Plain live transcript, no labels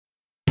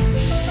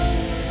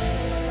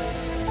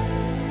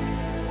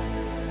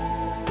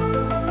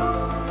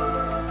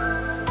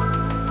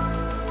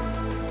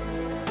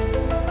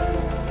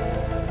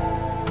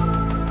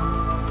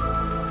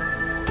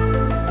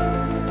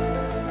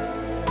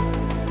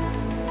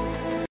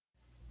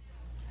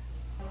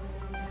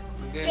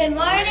Good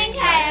morning,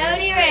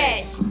 Coyote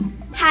Ridge.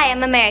 Hi,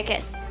 I'm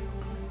Americus.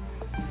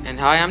 And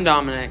hi, I'm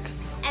Dominic.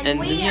 And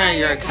we are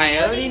your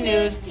Coyote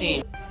News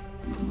team.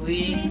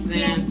 Please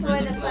stand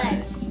for the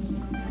pledge.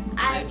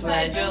 I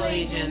pledge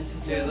allegiance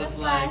to the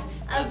flag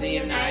of the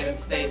United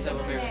States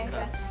of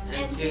America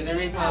and to the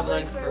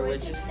republic for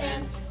which it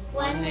stands,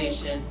 one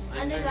nation,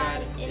 under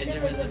God,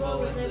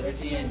 indivisible, with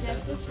liberty and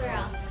justice for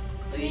all.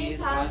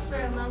 Please pause for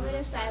a moment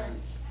of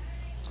silence.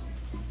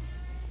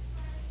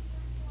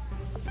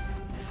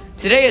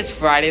 Today is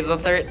Friday the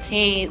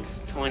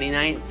 13th,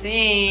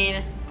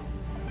 2019.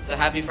 So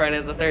happy Friday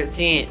the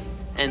 13th.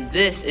 And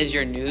this is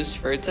your news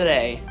for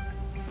today.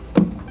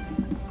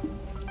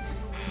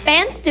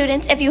 Band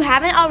students, if you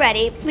haven't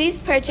already, please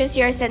purchase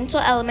your Essential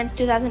Elements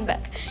 2000 book.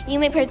 You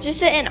may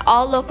purchase it in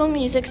all local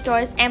music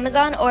stores,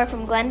 Amazon, or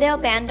from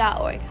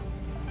glendaleband.org.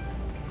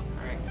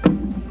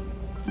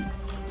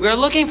 We are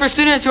looking for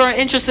students who are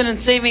interested in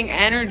saving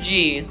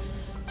energy.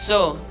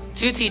 So,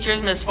 two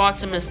teachers, Ms.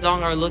 Fox and Ms.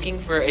 Dong, are looking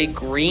for a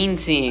green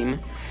team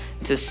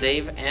to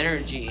save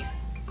energy.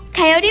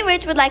 Coyote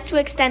Ridge would like to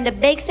extend a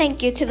big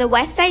thank you to the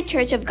Westside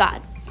Church of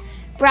God.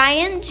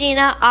 Brian,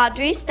 Gina,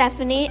 Audrey,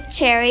 Stephanie,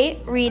 Cherry,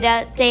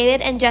 Rita,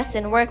 David, and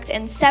Justin worked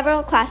in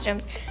several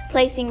classrooms,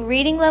 placing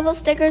reading level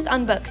stickers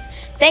on books.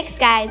 Thanks,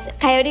 guys.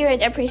 Coyote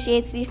Ridge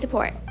appreciates the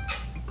support.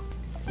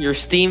 Your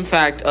STEAM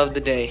fact of the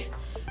day.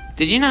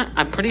 Did you not,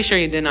 I'm pretty sure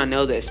you did not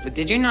know this, but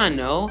did you not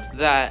know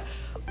that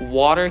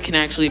water can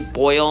actually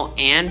boil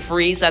and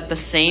freeze at the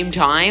same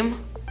time?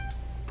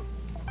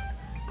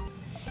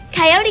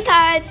 Coyote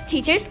cards.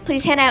 Teachers,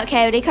 please hand out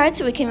Coyote cards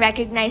so we can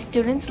recognize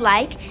students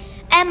like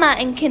Emma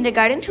in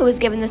kindergarten, who was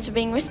given this for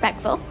being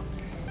respectful.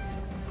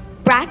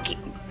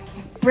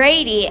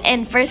 Brady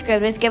in first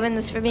grade was given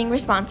this for being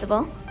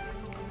responsible.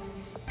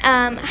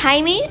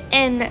 Jaime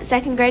in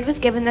second grade was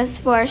given this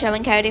for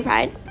showing Coyote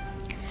pride.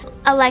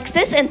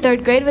 Alexis in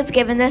third grade was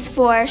given this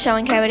for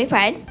showing Coyote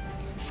pride.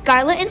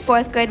 Scarlett in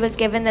fourth grade was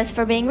given this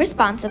for being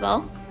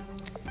responsible.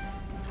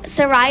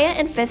 Soraya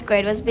in fifth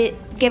grade was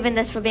given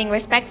this for being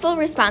respectful,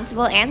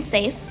 responsible, and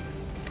safe.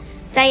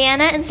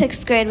 Diana in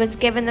sixth grade was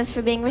given this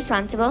for being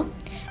responsible.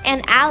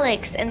 And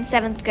Alex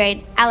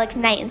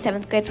Knight in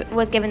seventh grade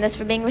was given this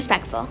for being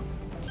respectful.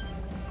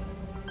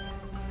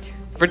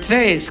 For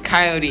today's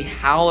Coyote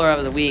Howler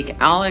of the Week,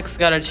 Alex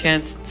got a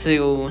chance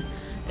to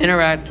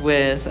interact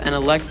with an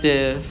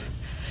elective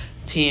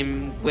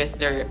team with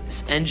their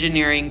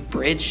engineering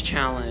bridge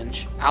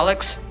challenge.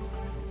 Alex?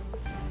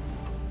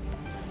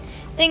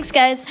 Thanks,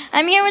 guys.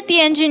 I'm here with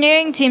the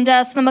engineering team to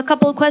ask them a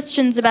couple of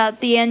questions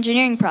about the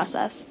engineering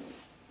process.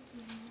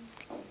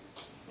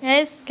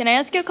 Guys, can I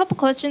ask you a couple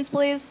questions,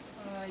 please?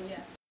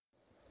 Yes.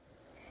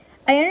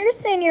 I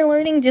understand you're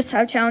learning just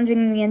how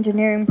challenging the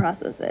engineering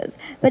process is,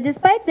 but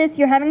despite this,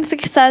 you're having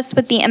success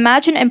with the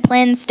Imagine and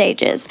Plan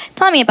stages.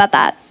 Tell me about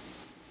that.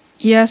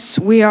 Yes,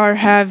 we are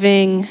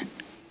having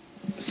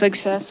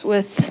success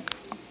with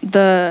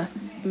the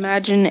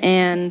Imagine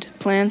and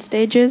Plan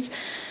stages,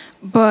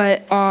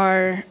 but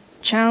our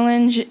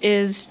challenge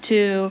is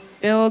to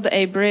build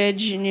a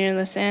bridge near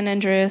the San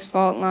Andreas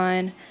fault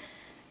line.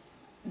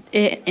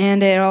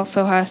 And it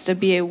also has to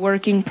be a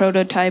working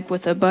prototype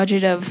with a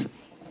budget of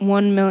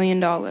 $1 million.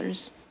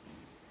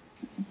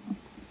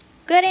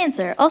 Good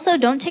answer. Also,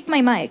 don't take my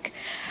mic.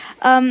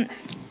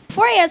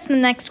 Before I ask the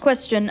next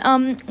question,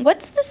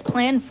 what's this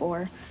plan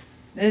for?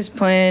 This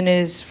plan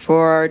is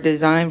for our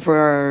design for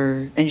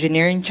our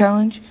engineering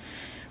challenge.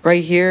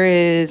 Right here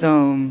is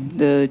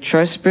the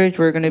truss bridge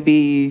we're going to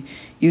be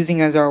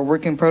using as our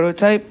working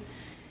prototype.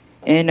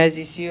 And as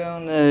you see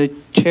on the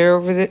chair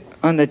over there,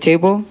 on the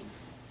table,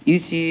 you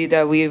see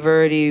that we've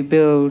already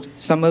built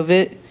some of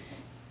it.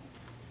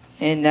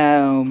 And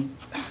now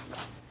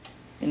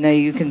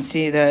you can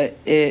see that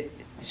it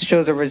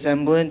shows a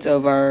resemblance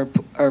of our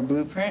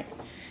blueprint.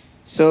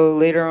 So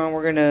later on,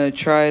 we're going to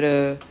try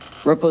to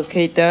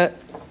replicate that.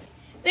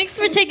 Thanks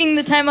for taking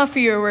the time off for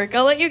your work.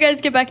 I'll let you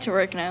guys get back to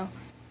work now.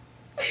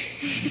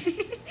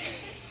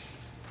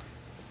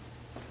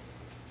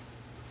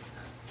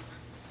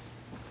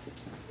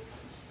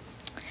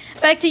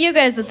 Back to you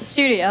guys at the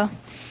studio.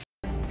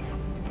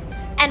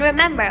 And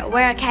remember,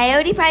 we're a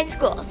Coyote Pride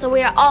school, so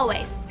we are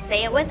always,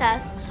 say it with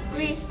us,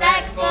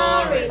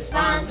 respectful,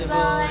 responsible,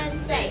 and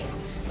safe.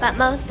 But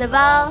most of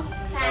all,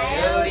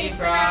 Coyote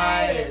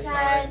pride is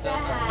hard to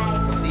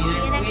hide. We'll see you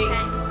next week.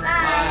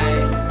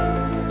 Bye.